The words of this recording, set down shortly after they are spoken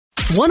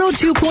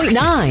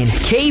102.9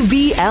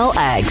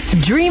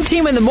 KBLX. Dream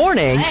Team in the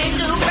morning.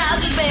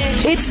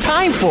 It's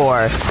time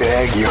for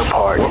Beg Your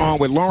Pardon. We're on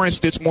with Lawrence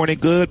this morning.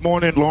 Good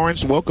morning,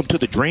 Lawrence. Welcome to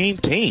the Dream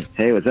Team.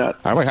 Hey, what's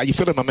up? All right, how you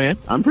feeling, my man?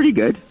 I'm pretty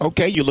good.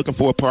 Okay, you're looking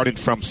for a pardon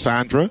from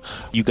Sandra.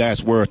 You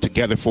guys were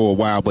together for a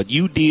while, but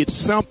you did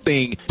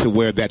something to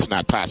where that's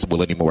not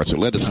possible anymore. So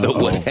let us know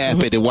what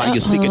happened and why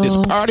you're seeking this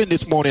pardon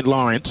this morning,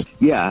 Lawrence.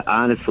 Yeah,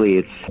 honestly,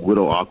 it's a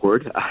little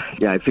awkward.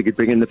 Yeah, I figured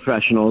bring in the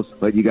professionals,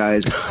 but you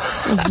guys...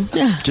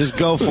 Just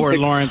go for it,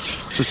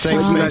 Lawrence. It's a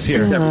safe space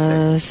here.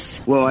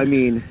 Well, I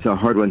mean, it's a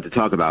hard one to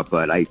talk about,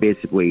 but I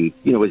basically,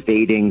 was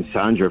dating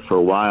Sandra for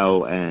a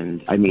while,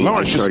 and I mean...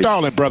 Lawrence, you're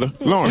stalling, brother.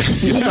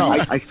 Lawrence, you're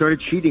stalling. I started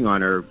cheating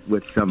on her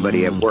with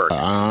somebody at work.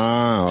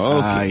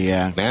 Okay.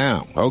 Yeah.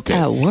 Now, okay.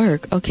 at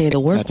work. Okay, the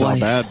work That's all wife.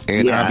 bad.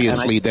 And Yeah,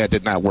 obviously that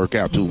did not work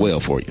out too well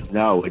for you.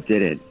 No, it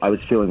didn't. I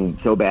was feeling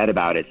so bad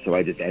about it, so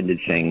I just ended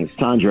things.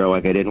 Sandra, I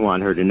didn't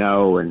want her to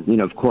know, and,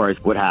 of course,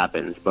 what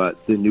happens.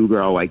 But the new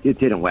girl, it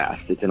didn't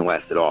last. It didn't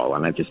last at all,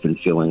 and I've just been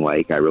feeling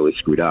like I really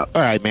screwed up.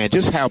 All right, man,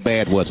 just how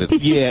bad was it?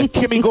 Yeah,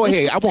 Kimmy, go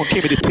ahead. I want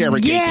Kimmy to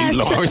interrogate you,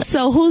 Lawrence.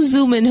 So who's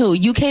zooming who?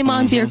 You came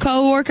on to your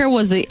coworker,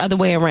 was the other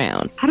way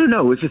around? I don't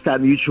know. It was just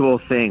that mutual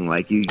thing.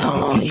 Like, you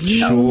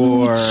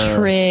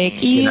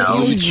Trick.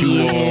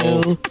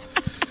 You.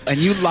 And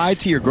you lied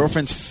to your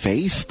girlfriend's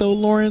face, though,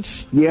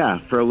 Lawrence? Yeah,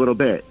 for a little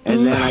bit.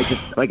 And then I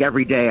just,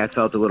 every day I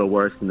felt a little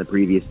worse than the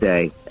previous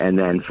day. And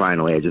then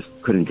finally I just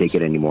couldn't take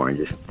it anymore and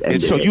just ended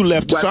And so it. you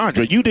left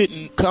Sandra. You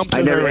didn't come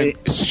to her, and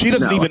she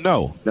doesn't even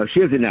know. No,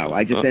 she doesn't know.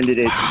 I just ended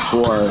it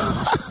for...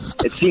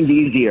 It seemed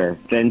easier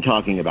than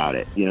talking about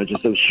it.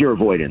 Just a sheer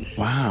avoidance.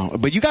 Wow.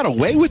 But you got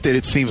away with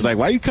it seems like.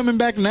 Why are you coming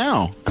back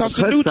now? Because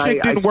the new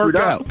chick didn't work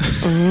out.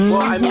 Well,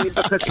 I mean,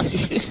 because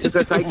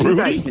you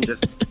guys can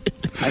just...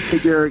 I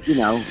figure,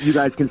 you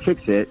guys can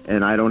fix it,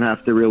 and I don't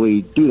have to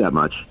really do that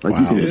much. You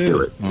can just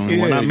do it.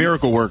 We're not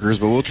miracle workers,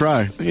 but we'll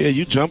try. Yeah,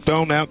 you jumped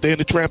on out there and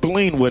the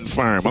trampoline wasn't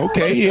firm.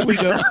 Okay, here we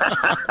go.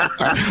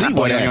 I see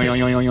what happened.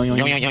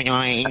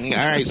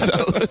 All right, so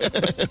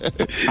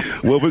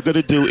what we're going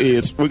to do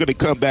is we're going to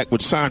come back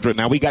with Sandra.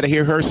 Now, we got to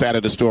hear her side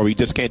of the story. We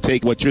just can't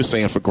take what you're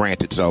saying for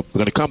granted. So we're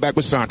going to come back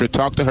with Sandra,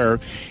 talk to her.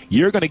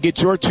 You're going to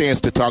get your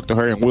chance to talk to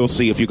her, and we'll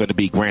see if you're going to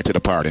be granted a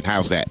pardon.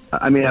 How's that?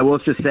 I mean, I will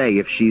just say,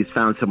 if she's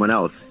found someone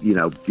else, you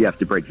have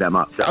to break them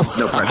up. So,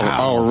 no pressure.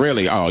 Oh,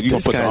 really? Oh, you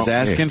This guy's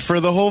asking for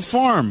the whole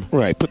farm.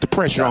 Right, put the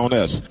pressure on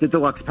us. The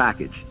deluxe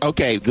package.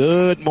 Okay,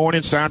 good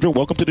morning, Sandra.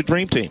 Welcome to the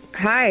Dream Team.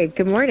 Hi,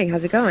 good morning.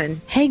 How's it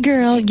going? Hey,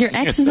 girl, your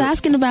ex is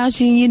asking about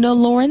you,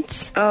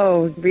 Lawrence.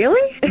 Oh,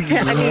 really? I mean,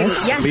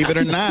 yes. Believe it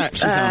or not,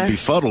 she's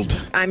befuddled.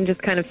 I'm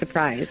just kind of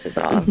surprised is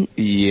all.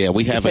 Yeah,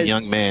 we have a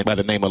young man by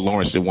the name of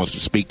Lawrence that wants to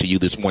speak to you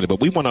this morning, but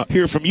we want to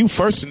hear from you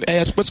first and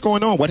ask what's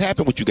going on. What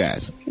happened with you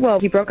guys? Well,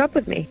 he broke up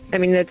with me. I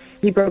mean,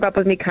 he broke up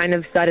with me kind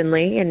of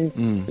suddenly, and,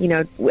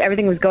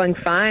 everything was going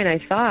fine, I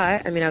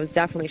thought. I mean, I was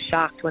definitely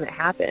shocked when it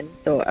happened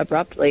so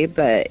abruptly,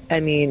 but, I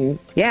mean,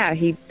 yeah,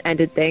 he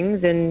ended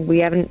things, and we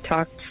haven't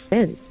talked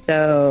since.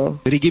 So,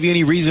 did he give you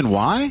any reason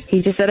why?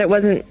 He just said it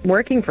wasn't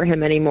working for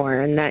him anymore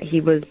and that he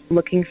was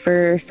looking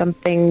for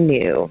something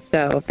new.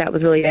 So that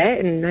was really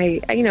it. And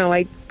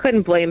I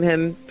couldn't blame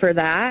him for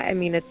that. I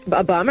mean, it's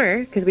a bummer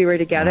because we were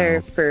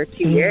together for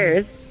 2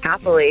 years,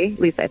 happily, at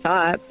least I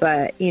thought.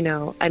 But,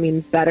 I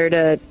mean, better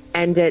to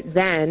end it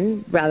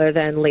then rather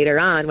than later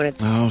on when it's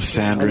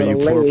Sandra, you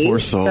poor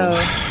soul. So,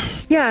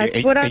 yeah,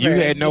 it's whatever. And you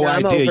had no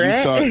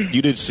idea.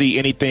 You didn't see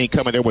anything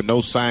coming. There were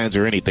no signs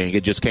or anything.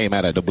 It just came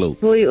out of the blue.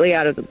 Completely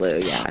out of the blue,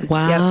 yeah.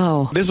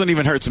 Wow. This one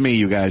even hurts me,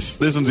 you guys.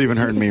 This one's even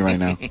hurting me right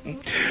now.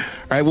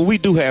 All right, well, we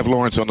do have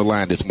Lawrence on the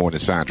line this morning,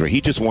 Sandra.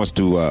 He just wants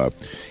to,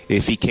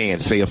 if he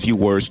can, say a few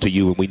words to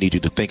you, and we need you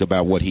to think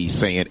about what he's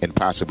saying and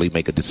possibly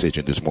make a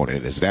decision this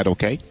morning. Is that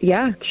okay?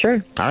 Yeah,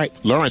 sure. All right.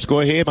 Lawrence, go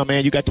ahead, my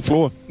man. You got the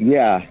floor.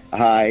 Yeah.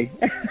 Hi.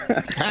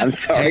 I'm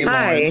sorry. Hey,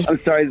 Hi. I'm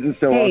sorry this is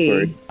so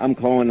awkward. I'm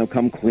calling to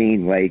come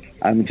clean.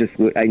 I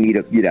need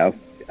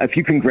if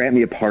you can grant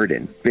me a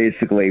pardon,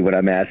 basically what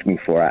I'm asking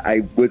for.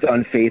 I was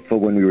unfaithful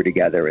when we were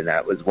together, and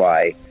that was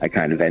why I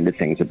kind of ended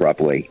things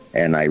abruptly,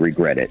 and I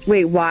regret it.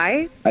 Wait,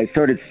 why? I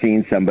started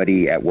seeing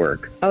somebody at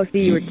work. Oh, so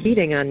you were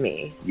cheating on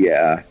me.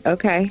 Yeah.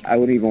 Okay. I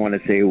wouldn't even want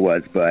to say who it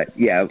was, but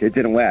yeah, it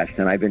didn't last,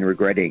 and I've been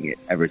regretting it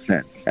ever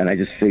since. And I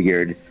just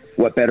figured,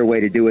 what better way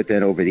to do it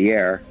than over the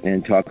air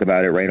and talk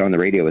about it right on the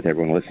radio with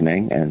everyone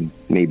listening, and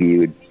maybe you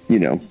would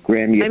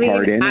grant me a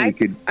pardon.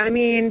 I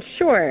mean,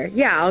 sure.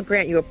 Yeah, I'll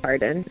grant you a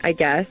pardon, I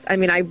guess. I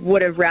mean, I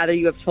would have rather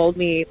you have told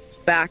me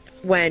back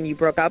when you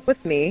broke up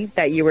with me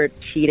that you were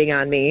cheating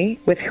on me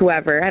with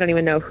whoever. I don't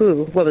even know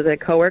who. What was it, a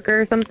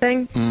coworker or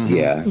something? Mm-hmm.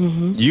 Yeah.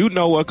 Mm-hmm. You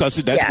know her because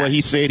that's what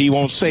he said he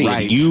won't say.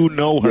 Right. You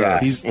know her. Yeah.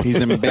 He's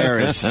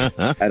embarrassed.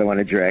 I don't want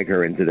to drag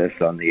her into this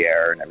on the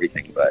air and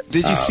everything, but...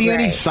 Did you see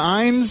any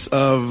signs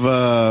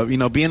of,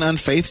 being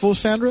unfaithful,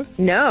 Sandra?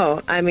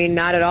 No, I mean,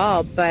 not at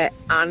all. But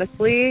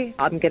honestly,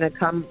 I'm going to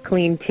come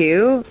clean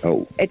too.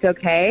 Oh. It's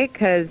okay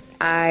because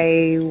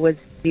I was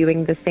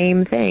doing the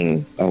same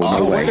thing. Oh,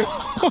 no way.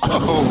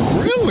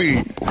 Oh, really?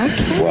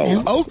 Okay.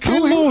 Whoa. Okay, a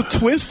little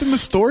twist in the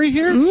story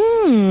here.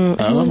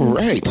 All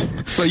right.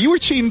 So you were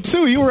cheating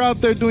too. You were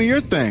out there doing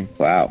your thing.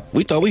 Wow.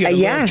 We thought we had a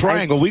Yeah, love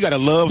triangle. We got a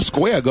love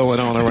square going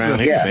on around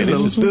here. Yeah.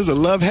 There's a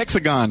love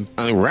hexagon.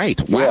 All right.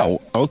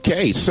 Wow.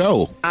 Okay.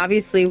 So,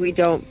 Obviously, we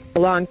don't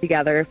belong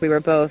together if we were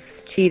both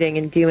cheating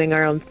and doing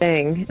our own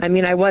thing. I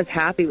mean, I was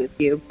happy with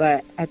you,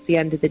 but at the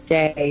end of the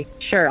day,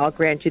 sure, I'll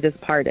grant you this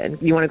pardon.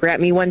 You want to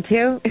grant me one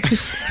too?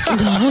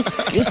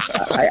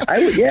 I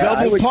would, yeah,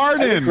 Double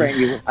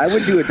pardon. I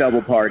would do a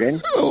double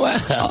pardon.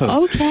 wow.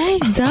 Okay,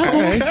 double.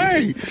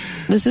 Hey,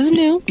 This is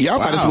new. Y'all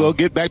might as well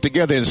get back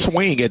together and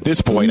swing at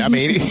this point. I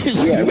mean,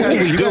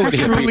 you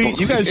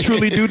guys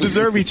truly do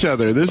deserve each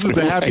other. This is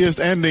the happiest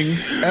ending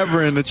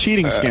ever in a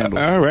cheating scandal.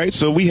 all right.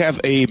 So we have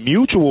a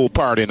mutual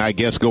pardon, I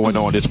guess, going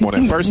on this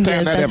morning. First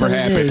time that That's ever what it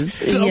happened. is.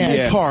 Double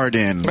Yeah.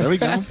 pardon. There we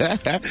go.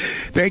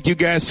 Thank you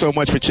guys so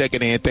much for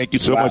checking in. Thank you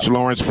so much,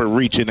 Lawrence, for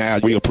reaching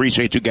out. We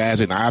appreciate you guys,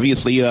 and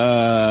obviously,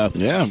 Yeah, both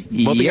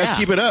of you guys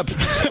keep it up.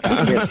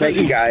 Yes, thank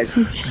you, guys.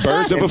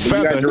 birds of a You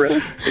feather.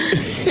 guys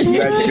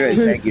are good.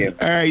 Thank you.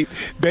 All right,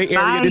 Bay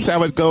Area, this is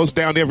how it goes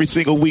down every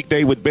single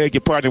weekday with Beg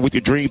Your Partner with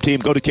your dream team.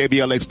 Go to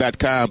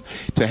KBLX.com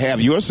to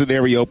have your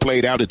scenario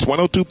played out. It's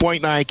 102.9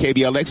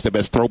 KBLX, the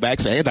best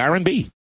throwbacks and R&B.